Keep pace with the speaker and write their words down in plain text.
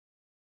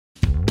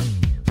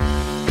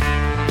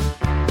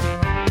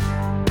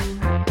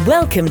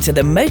Welcome to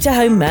the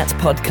Motorhome Matt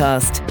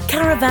podcast.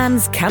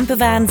 Caravans,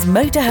 campervans,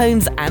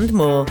 motorhomes and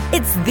more.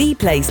 It's the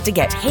place to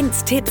get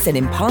hints, tips and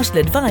impartial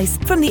advice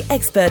from the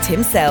expert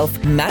himself,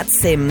 Matt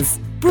Sims.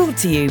 Brought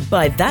to you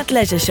by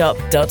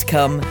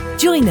thatleisureshop.com.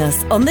 Join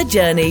us on the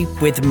journey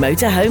with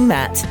Motorhome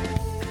Matt.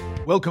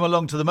 Welcome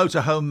along to the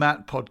Motorhome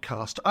Matt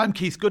podcast. I'm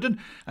Keith Gooden,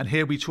 and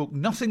here we talk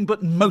nothing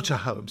but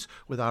motorhomes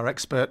with our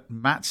expert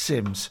Matt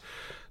Sims.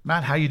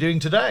 Matt, how are you doing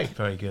today?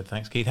 Very good,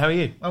 thanks, Keith. How are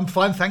you? I'm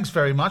fine, thanks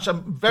very much.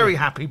 I'm very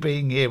happy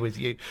being here with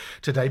you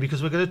today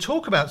because we're going to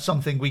talk about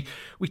something we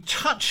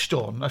touched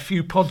on a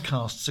few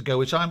podcasts ago,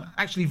 which I'm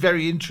actually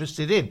very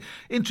interested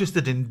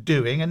in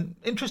doing, and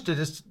interested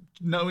as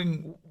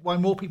knowing why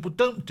more people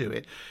don't do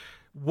it.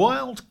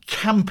 Wild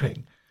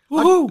camping.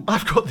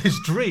 I've got this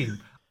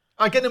dream.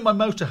 I get in my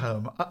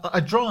motorhome,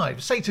 I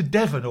drive, say to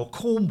Devon or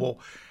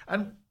Cornwall,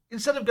 and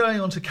instead of going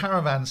onto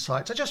caravan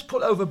sites, I just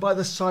pull over by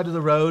the side of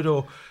the road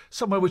or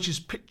somewhere which is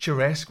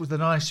picturesque with a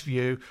nice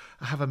view.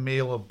 I have a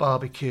meal or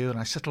barbecue and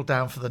I settle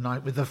down for the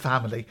night with the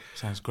family.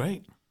 Sounds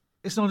great.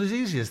 It's not as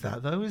easy as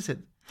that, though, is it?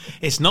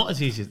 It's not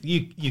as easy.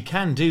 You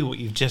can do what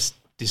you've just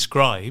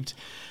described.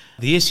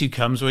 The issue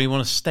comes where you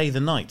want to stay the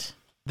night.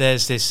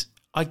 There's this,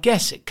 I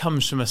guess it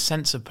comes from a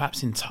sense of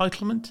perhaps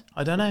entitlement.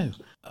 I don't know.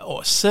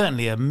 Or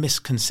certainly a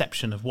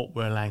misconception of what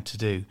we're allowed to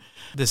do.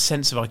 The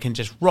sense of I can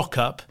just rock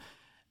up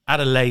at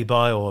a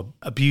lay-by or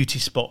a beauty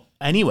spot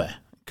anywhere.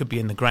 It could be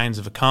in the grounds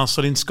of a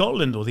castle in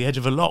Scotland or the edge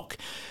of a loch.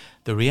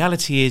 The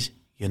reality is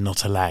you're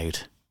not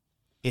allowed.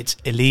 It's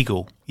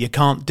illegal. You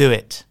can't do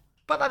it.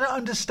 But I don't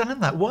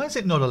understand that. Why is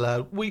it not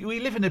allowed? We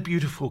live in a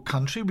beautiful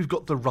country. We've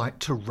got the right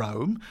to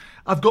roam.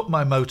 I've got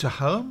my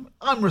motorhome.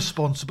 I'm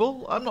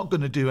responsible. I'm not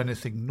going to do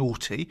anything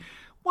naughty.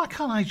 Why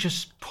can't I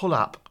just pull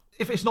up?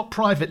 If it's not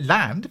private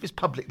land, if it's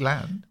public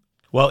land.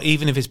 Well,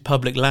 even if it's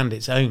public land,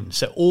 it's owned.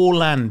 So all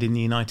land in the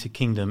United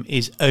Kingdom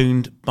is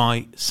owned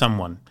by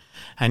someone.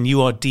 And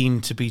you are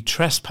deemed to be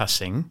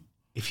trespassing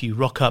if you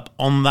rock up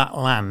on that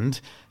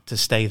land to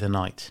stay the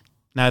night.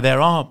 Now,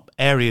 there are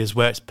areas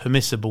where it's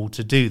permissible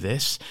to do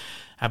this,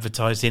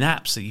 advertised in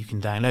apps that you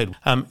can download.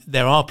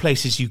 There are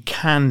places you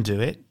can do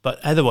it, but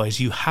otherwise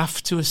you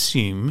have to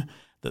assume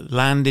that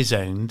land is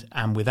owned,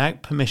 and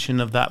without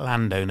permission of that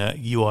landowner,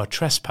 you are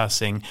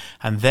trespassing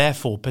and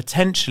therefore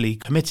potentially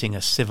committing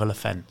a civil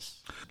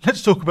offence.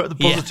 Let's talk about the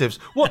positives.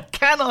 Yeah. What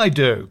can I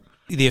do?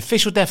 The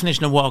official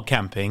definition of wild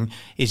camping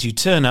is you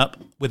turn up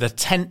with a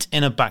tent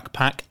in a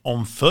backpack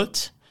on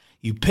foot,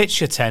 you pitch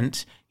your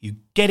tent, you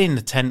get in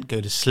the tent, go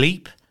to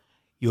sleep,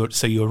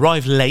 so you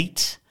arrive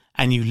late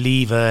and you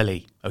leave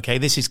early. Okay,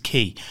 this is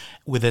key,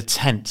 with a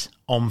tent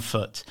on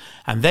foot.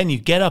 And then you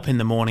get up in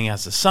the morning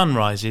as the sun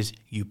rises,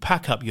 you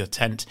pack up your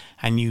tent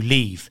and you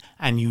leave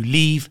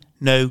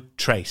no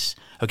trace.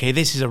 Okay,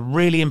 this is a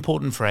really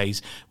important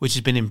phrase which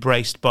has been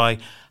embraced by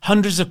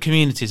hundreds of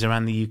communities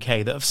around the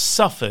UK that have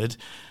suffered,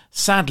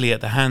 sadly, at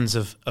the hands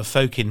of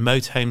folk in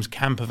motorhomes,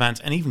 campervans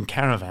and even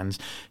caravans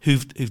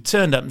who've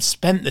turned up and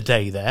spent the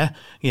day there,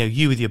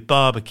 you with your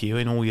barbecue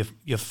and all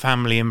your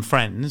family and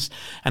friends,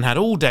 and had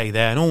all day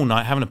there and all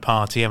night having a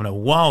party, having a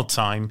wild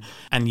time,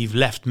 and you've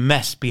left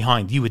mess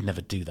behind. You would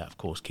never do that, of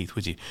course, Keith,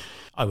 would you?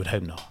 I would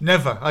hope not.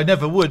 Never. I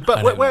never would.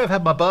 But where I've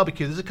had my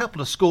barbecue, there's a couple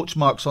of scorch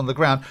marks on the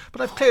ground, but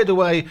I've cleared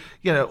away,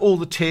 all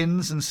the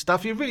tins and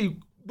stuff. You really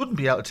wouldn't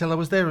be able to tell I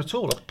was there at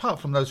all, apart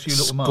from those few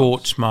little marks.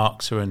 Scorch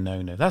marks are a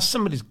no-no. That's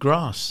somebody's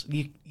grass.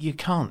 You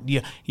can't.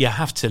 You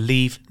have to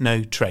leave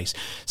no trace.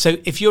 So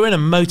if you're in a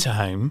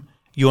motorhome,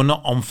 you're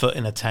not on foot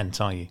in a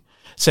tent, are you?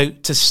 So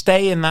to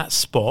stay in that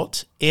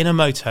spot, in a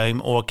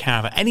motorhome or a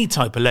caravan, any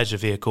type of leisure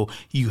vehicle,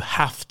 you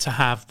have to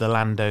have the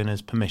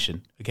landowner's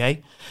permission,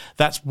 okay?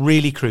 That's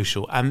really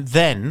crucial. And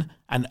then,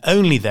 and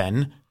only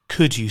then,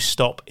 could you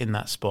stop in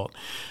that spot.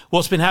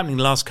 What's been happening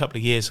the last couple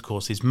of years, of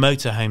course, is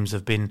motorhomes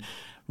have been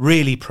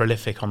really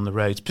prolific on the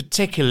roads,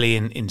 particularly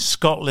in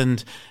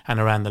Scotland and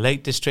around the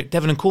Lake District,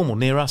 Devon and Cornwall,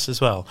 near us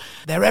as well.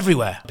 They're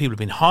everywhere. People have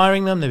been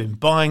hiring them, they've been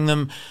buying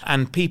them,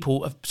 and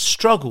people have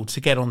struggled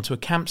to get onto a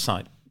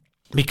campsite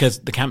because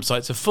the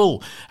campsites are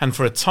full. And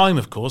for a time,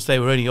 of course, they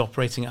were only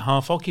operating at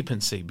half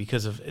occupancy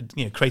because of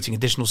creating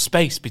additional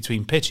space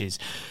between pitches.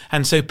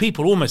 And so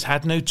people almost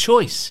had no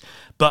choice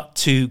but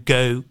to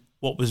go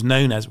what was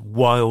known as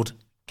wild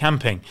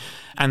camping.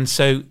 And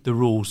so the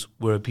rules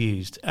were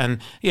abused. And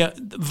the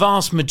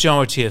vast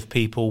majority of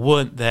people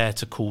weren't there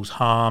to cause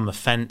harm,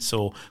 offence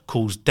or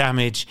cause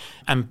damage.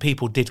 And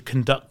people did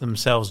conduct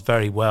themselves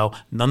very well.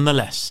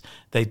 Nonetheless,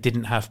 they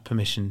didn't have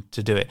permission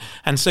to do it.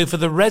 And so for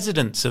the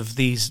residents of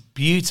these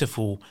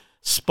beautiful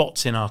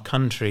spots in our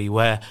country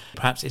where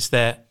perhaps it's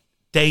their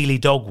daily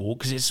dog walk,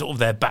 because it's sort of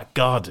their back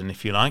garden,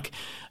 if you like,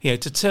 to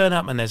turn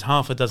up and there's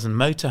half a dozen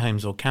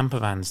motorhomes or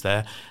campervans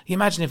there. You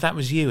imagine if that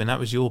was you and that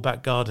was your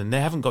back garden. They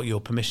haven't got your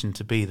permission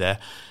to be there,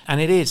 and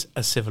it is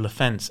a civil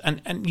offence,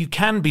 and you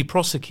can be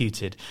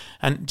prosecuted.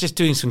 And just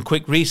doing some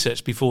quick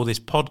research before this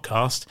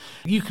podcast,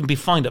 you can be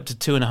fined up to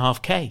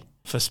 2.5K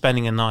for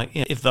spending a night.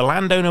 If the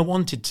landowner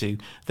wanted to,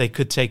 they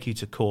could take you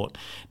to court.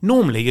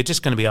 Normally, you're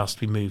just going to be asked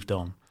to be moved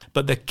on.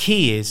 But the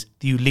key is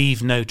you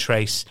leave no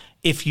trace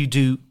if you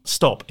do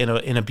stop in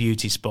a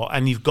beauty spot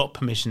and you've got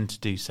permission to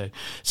do so.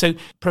 So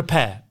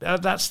prepare.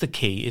 That's the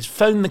key, is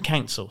phone the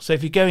council. So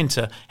if you go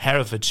into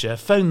Herefordshire,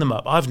 phone them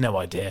up. I've no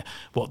idea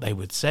what they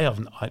would say.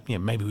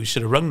 Maybe we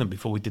should have rung them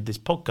before we did this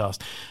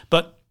podcast.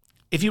 But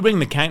if you ring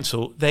the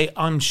council, they,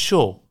 I'm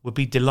sure, would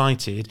be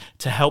delighted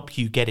to help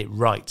you get it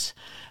right.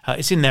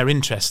 It's in their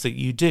interest that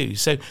you do.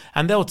 So,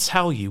 and they'll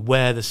tell you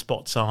where the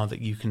spots are that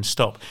you can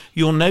stop.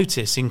 You'll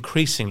notice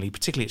increasingly,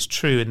 particularly it's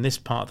true in this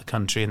part of the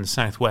country, in the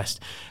southwest,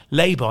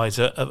 lay-bys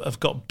have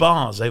got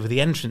bars over the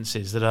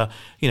entrances that are,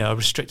 a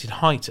restricted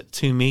height at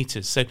 2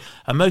 metres. So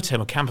a motorhome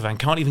or camper van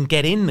can't even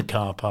get in the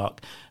car park.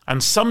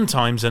 And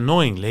sometimes,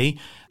 annoyingly,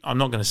 I'm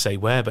not going to say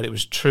where, but it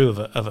was true of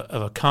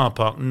a car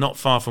park not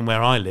far from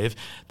where I live,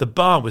 the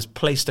bar was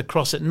placed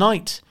across at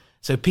night.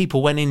 So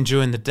people went in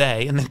during the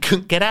day and they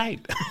couldn't get out.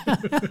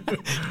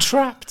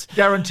 Trapped.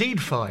 Guaranteed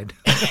fine.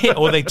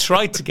 Or they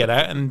tried to get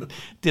out and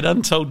did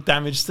untold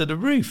damage to the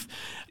roof.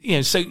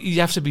 So you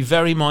have to be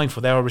very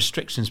mindful. There are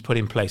restrictions put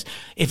in place.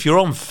 If you're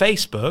on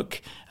Facebook,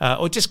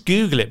 or just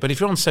Google it, but if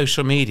you're on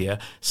social media,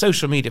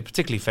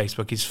 particularly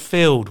Facebook, is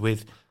filled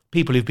with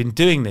people who've been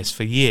doing this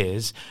for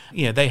years.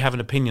 They have an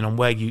opinion on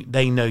where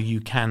they know you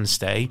can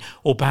stay,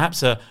 or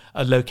perhaps a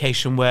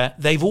location where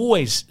they've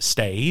always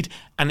stayed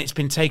and it's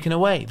been taken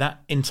away.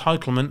 That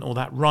entitlement or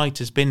that right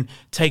has been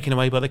taken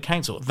away by the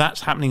council.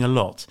 That's happening a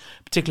lot,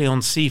 particularly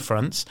on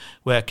seafronts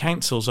where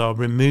councils are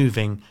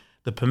removing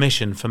the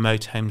permission for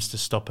motorhomes to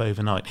stop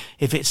overnight.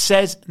 If it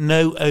says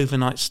no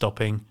overnight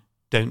stopping,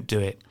 don't do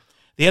it.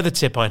 The other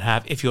tip I'd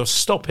have, if you're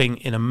stopping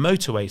in a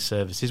motorway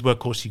services, where of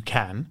course you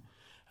can,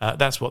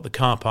 that's what the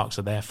car parks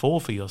are there for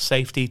your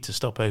safety, to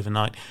stop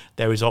overnight.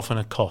 There is often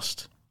a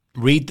cost.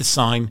 Read the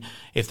sign.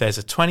 If there's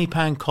a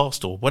 £20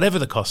 cost or whatever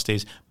the cost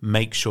is,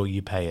 make sure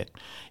you pay it.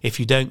 If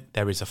you don't,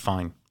 there is a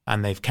fine.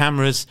 And they've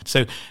cameras.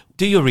 So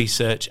do your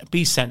research,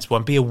 be sensible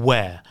and be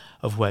aware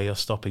of where you're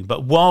stopping.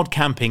 But wild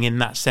camping in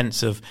that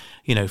sense of,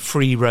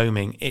 free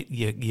roaming,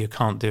 you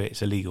can't do it.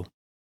 It's illegal.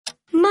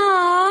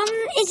 Mum,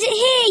 is it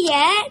here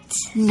yet?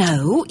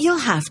 No, you'll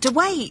have to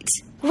wait.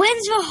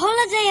 When's your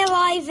holiday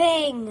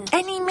arriving?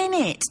 Any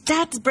minute.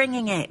 Dad's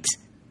bringing it.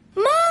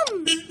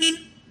 Mum!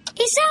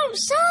 It's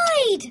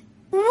outside!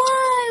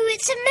 Whoa,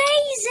 it's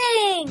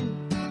amazing!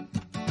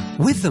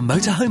 With the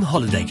Motorhome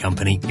Holiday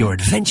Company, your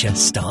adventure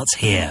starts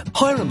here.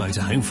 Hire a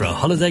motorhome for a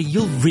holiday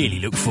you'll really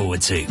look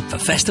forward to. For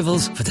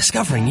festivals, for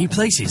discovering new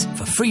places,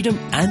 for freedom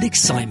and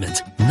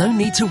excitement. No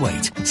need to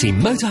wait. See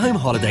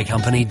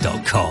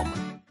motorhomeholidaycompany.com.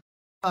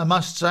 I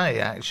must say,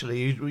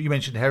 actually, you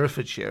mentioned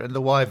Herefordshire and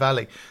the Wye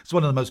Valley. It's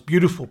one of the most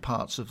beautiful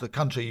parts of the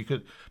country you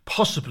could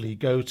possibly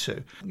go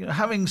to.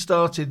 Having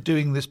started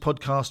doing this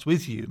podcast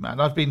with you,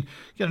 man, I've been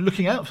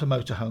looking out for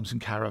motorhomes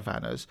and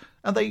caravanners,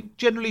 and they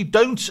generally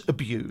don't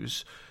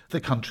abuse the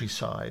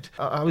countryside.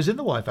 I was in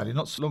the Wye Valley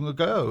not so long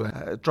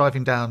ago,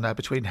 driving down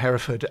between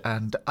Hereford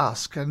and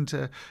Usk, and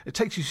it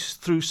takes you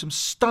through some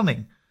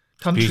stunning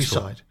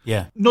countryside. Beautiful.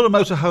 Yeah. Not a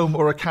motorhome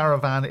or a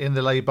caravan in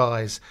the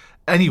lay-bys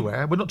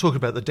anywhere. We're not talking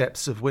about the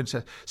depths of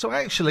winter. So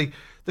actually,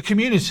 the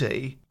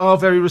community are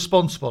very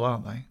responsible,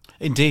 aren't they?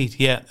 Indeed,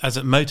 yeah. As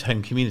a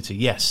motorhome community,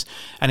 yes.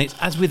 And it's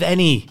as with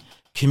any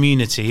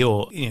community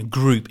or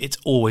group, it's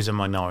always a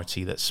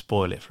minority that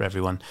spoil it for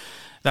everyone.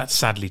 That's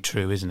sadly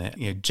true, isn't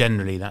it?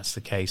 Generally that's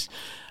the case.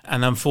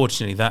 And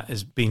unfortunately, that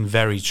has been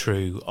very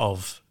true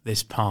of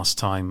this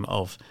pastime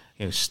of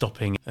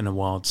stopping in a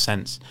wild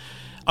sense.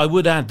 I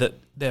would add that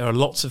there are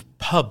lots of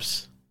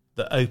pubs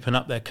that open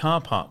up their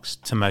car parks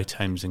to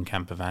motorhomes and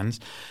camper vans,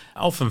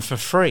 often for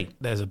free.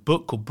 There's a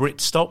book called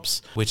Brit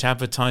Stops, which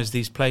advertise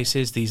these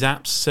places, these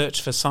apps.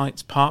 Search for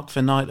sites, Park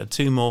for Night are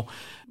two more.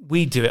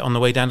 We do it on the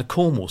way down to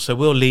Cornwall. So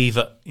we'll leave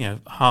at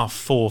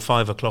 4:30,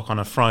 5 o'clock on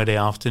a Friday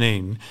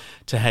afternoon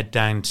to head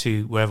down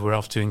to wherever we're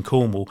off to in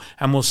Cornwall,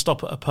 and we'll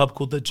stop at a pub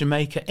called the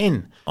Jamaica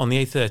Inn on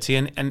the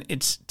A30, and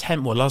it's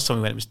last time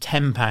we went, it was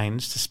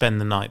 £10 to spend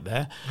the night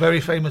there.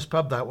 Very famous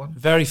pub, that one.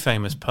 Very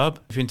famous pub.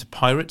 If you're into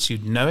pirates,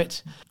 you'd know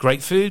it.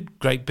 Great food,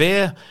 great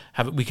beer.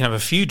 We can have a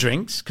few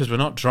drinks because we're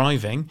not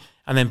driving.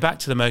 And then back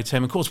to the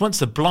motorhome. Of course, once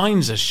the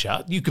blinds are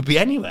shut, you could be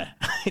anywhere.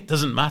 It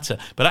doesn't matter.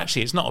 But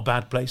actually, it's not a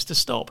bad place to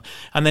stop.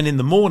 And then in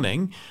the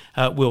morning,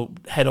 we'll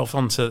head off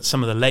onto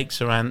some of the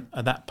lakes around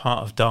that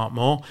part of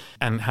Dartmoor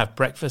and have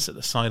breakfast at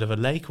the side of a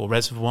lake or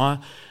reservoir,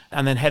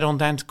 and then head on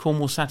down to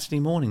Cornwall Saturday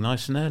morning,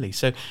 nice and early.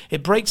 So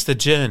it breaks the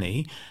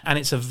journey, and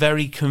it's a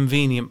very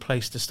convenient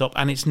place to stop,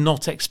 and it's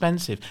not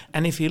expensive.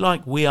 And if you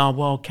like, we are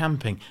wild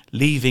camping,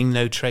 leaving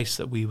no trace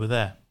that we were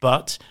there,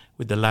 but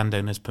with the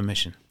landowner's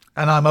permission.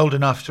 And I'm old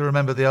enough to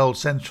remember the old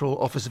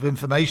Central Office of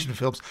Information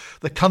films,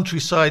 the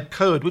Countryside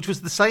Code, which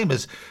was the same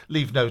as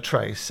Leave No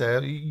Trace.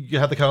 You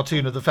had the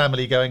cartoon of the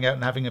family going out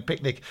and having a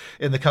picnic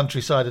in the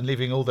countryside and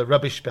leaving all the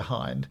rubbish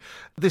behind.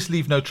 This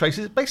Leave No Trace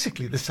is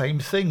basically the same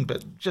thing,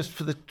 but just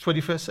for the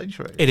 21st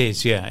century. It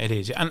is, yeah, it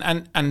is.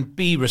 And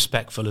be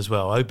respectful as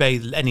well. Obey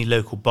any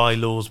local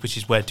bylaws, which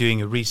is where doing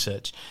your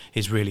research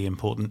is really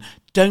important.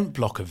 Don't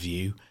block a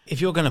view.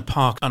 If you're going to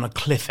park on a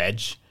cliff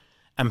edge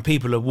and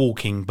people are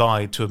walking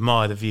by to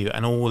admire the view,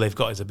 and all they've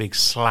got is a big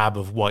slab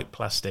of white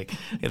plastic,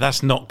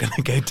 that's not going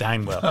to go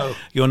down well. No.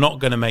 You're not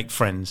going to make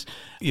friends.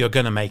 You're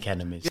going to make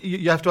enemies.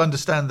 You have to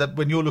understand that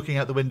when you're looking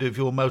out the window of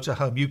your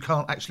motorhome, you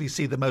can't actually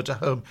see the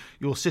motorhome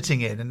you're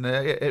sitting in, and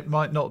it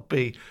might not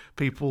be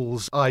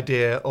people's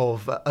idea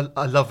of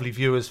a lovely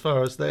view as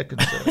far as they're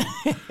concerned.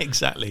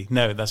 Exactly.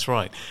 No, that's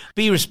right.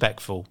 Be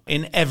respectful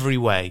in every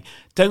way.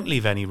 Don't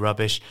leave any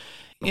rubbish.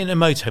 In a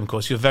motorhome, of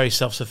course, you're very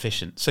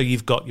self-sufficient. So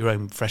you've got your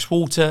own fresh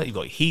water, you've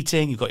got your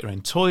heating, you've got your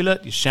own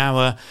toilet, your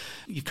shower.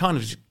 You kind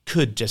of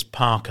could just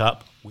park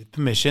up with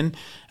permission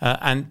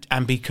and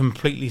be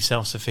completely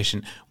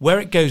self-sufficient.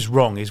 Where it goes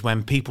wrong is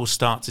when people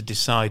start to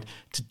decide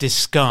to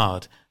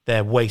discard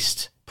their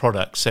waste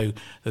products. So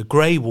the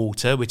grey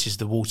water, which is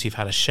the water you've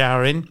had a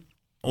shower in,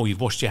 or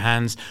you've washed your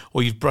hands,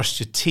 or you've brushed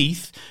your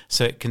teeth,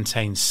 so it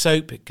contains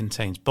soap, it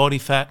contains body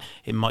fat,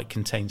 it might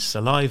contain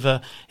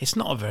saliva. It's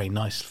not a very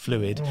nice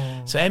fluid.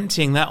 So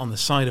emptying that on the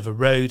side of a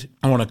road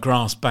or on a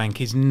grass bank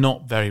is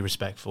not very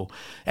respectful.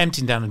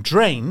 Emptying down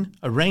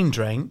a rain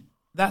drain,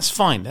 that's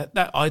fine.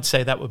 That I'd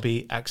say that would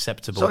be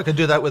acceptable. So I can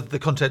do that with the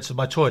contents of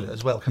my toilet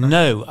as well, can I?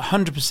 No,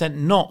 100%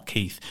 not,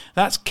 Keith.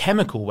 That's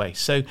chemical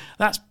waste. So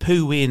that's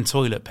poo-wee in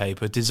toilet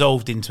paper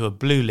dissolved into a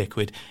blue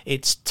liquid.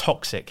 It's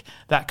toxic.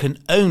 That can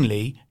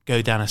only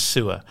go down a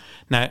sewer.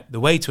 Now,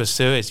 the way to a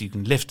sewer is you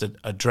can lift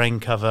a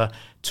drain cover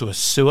to a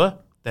sewer.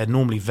 They're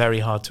normally very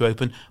hard to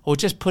open, or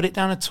just put it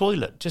down a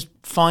toilet. Just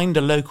find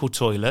a local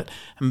toilet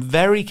and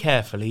very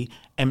carefully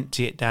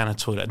empty it down a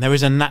toilet. And there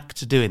is a knack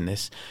to doing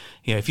this.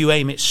 You know, if you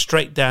aim it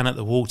straight down at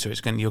the water,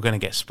 you're going to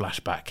get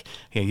splashback.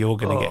 You're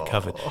going to get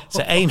covered.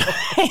 So aim.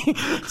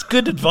 It's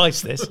good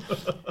advice, this.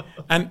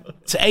 And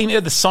to aim it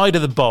at the side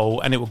of the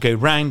bowl, and it will go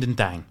round and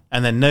down,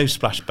 and then no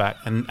splashback,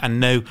 and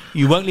no,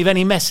 you won't leave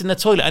any mess in the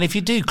toilet. And if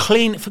you do,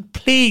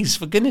 please,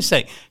 for goodness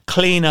sake,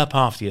 clean up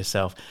after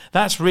yourself.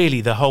 That's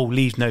really the whole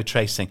leave no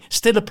trace thing.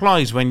 Still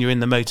applies when you're in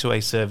the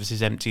motorway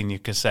services emptying your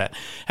cassette,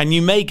 and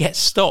you may get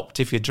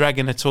stopped if you're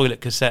dragging a toilet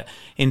cassette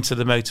into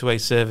the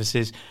motorway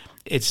services.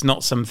 It's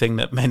not something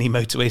that many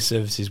motorway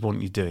services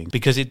want you doing,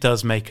 because it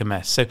does make a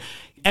mess. So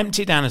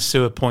empty it down a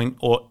sewer point,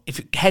 or if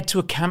you head to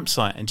a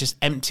campsite and just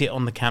empty it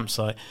on the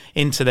campsite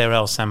into their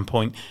LSAM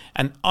point.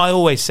 And I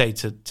always say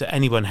to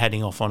anyone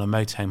heading off on a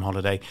motorhome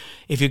holiday,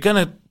 if you're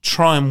going to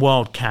try and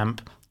wild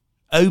camp,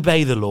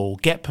 obey the law,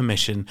 get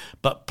permission,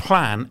 but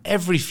plan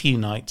every few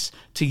nights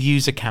to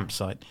use a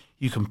campsite.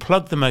 You can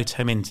plug the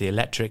motorhome into the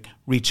electric,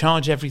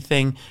 recharge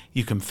everything,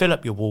 you can fill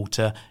up your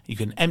water, you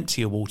can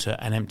empty your water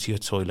and empty your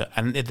toilet.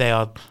 And they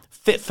are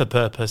fit for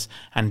purpose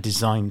and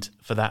designed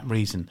for that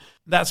reason.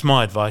 That's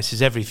my advice,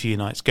 is every few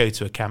nights go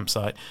to a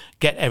campsite,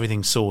 get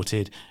everything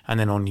sorted, and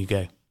then on you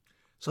go.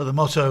 So the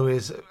motto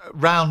is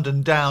round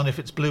and down if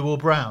it's blue or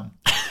brown.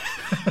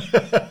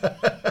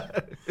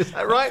 Is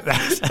that right?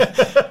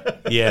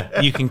 Yeah,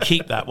 you can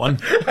keep that one.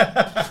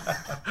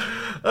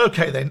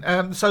 Okay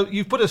then, so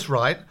you've put us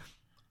right.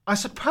 I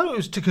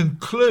suppose to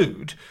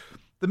conclude,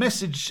 the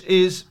message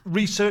is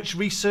research,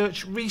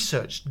 research,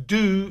 research.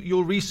 Do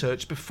your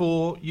research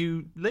before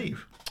you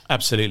leave.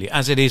 Absolutely.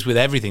 As it is with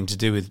everything to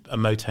do with a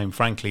motorhome,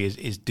 frankly,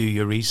 is do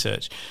your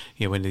research.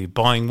 You know, when you're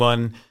buying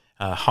one,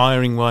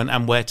 hiring one,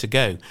 and where to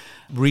go.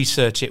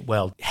 Research it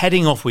well.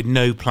 Heading off with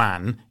no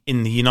plan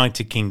in the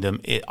United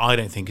Kingdom, I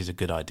don't think is a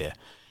good idea.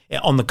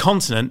 On the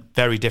continent,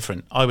 very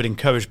different. I would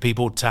encourage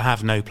people to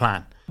have no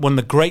plan. One of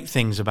the great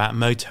things about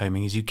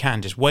motorhoming is you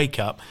can just wake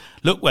up,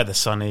 look where the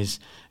sun is,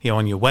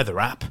 on your weather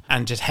app,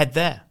 and just head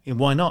there.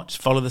 Why not?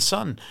 Just follow the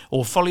sun,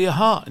 or follow your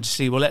heart and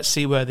see, let's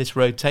see where this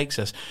road takes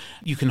us.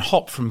 You can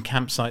hop from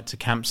campsite to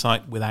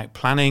campsite without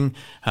planning,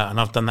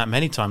 and I've done that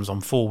many times on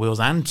 4 wheels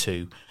and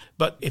 2.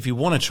 But if you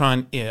want to try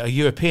and, a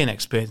European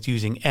experience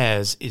using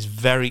airs is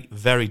very,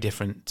 very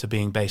different to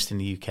being based in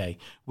the UK.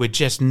 We're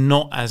just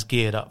not as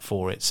geared up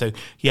for it. So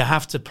you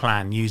have to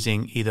plan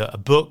using either a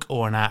book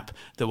or an app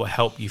that will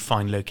help you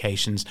find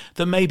locations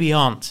that maybe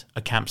aren't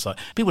a campsite.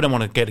 People don't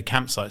want to go to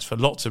campsites for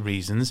lots of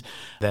reasons.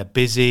 They're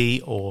busy,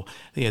 or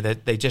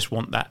they just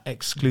want that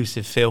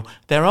exclusive feel.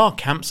 There are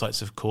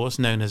campsites, of course,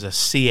 known as a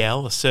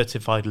CL, a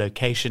certified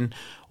location,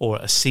 or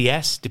a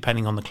CS,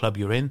 depending on the club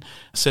you're in,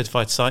 a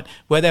certified site,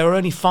 where there are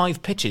only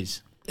 5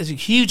 pitches. There's a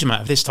huge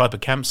amount of this type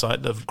of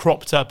campsite that have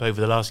cropped up over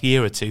the last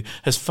year or two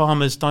as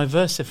farmers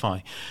diversify.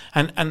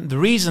 And the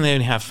reason they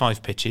only have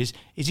 5 pitches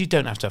is you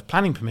don't have to have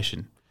planning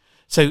permission.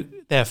 So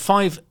there are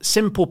 5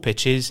 simple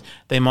pitches.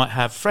 They might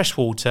have fresh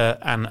water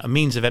and a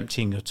means of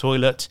emptying your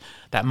toilet.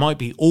 That might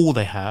be all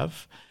they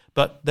have.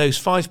 But those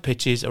 5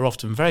 pitches are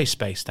often very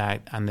spaced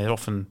out, and they're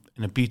often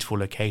in a beautiful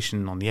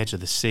location on the edge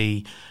of the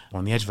sea or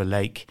on the edge of a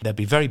lake. They'll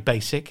be very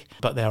basic,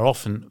 but they're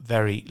often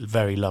very,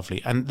 very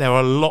lovely. And there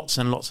are lots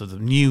and lots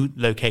of new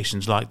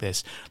locations like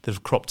this that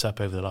have cropped up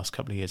over the last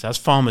couple of years. As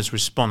farmers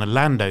respond and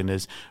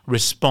landowners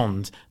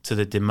respond to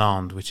the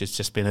demand, which has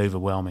just been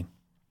overwhelming.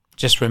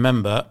 Just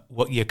remember,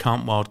 what you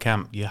can't wild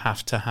camp, you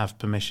have to have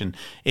permission.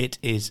 It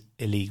is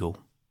illegal.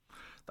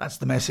 That's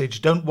the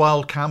message. Don't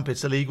wild camp.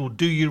 It's illegal.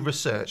 Do your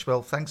research.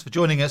 Well, thanks for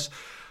joining us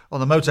on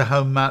the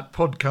Motorhome Matt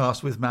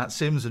podcast with Matt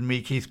Sims and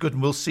me, Keith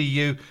Gooden. We'll see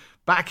you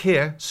back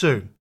here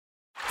soon.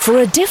 For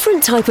a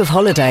different type of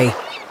holiday,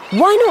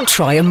 why not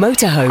try a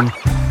motorhome?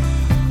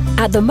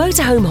 At the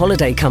Motorhome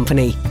Holiday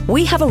Company,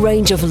 we have a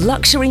range of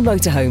luxury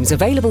motorhomes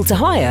available to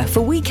hire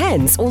for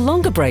weekends or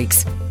longer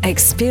breaks.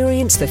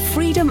 Experience the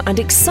freedom and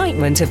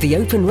excitement of the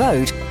open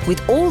road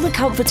with all the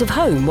comfort of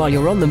home while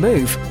you're on the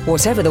move,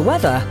 whatever the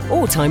weather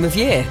or time of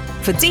year.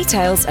 For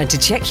details and to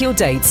check your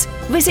dates,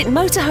 visit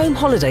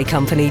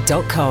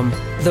motorhomeholidaycompany.com.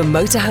 The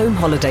Motorhome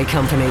Holiday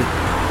Company.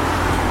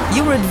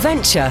 Your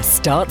adventure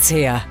starts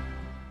here.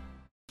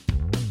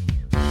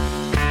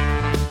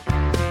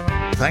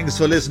 Thanks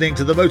for listening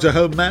to the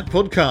Motorhome Matt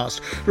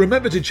podcast.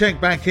 Remember to check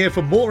back here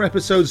for more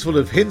episodes full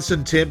of hints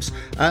and tips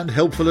and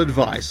helpful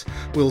advice.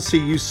 We'll see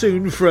you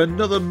soon for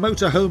another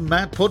Motorhome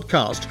Matt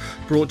podcast,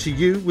 brought to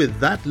you with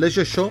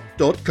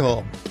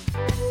thatleisureShop.com.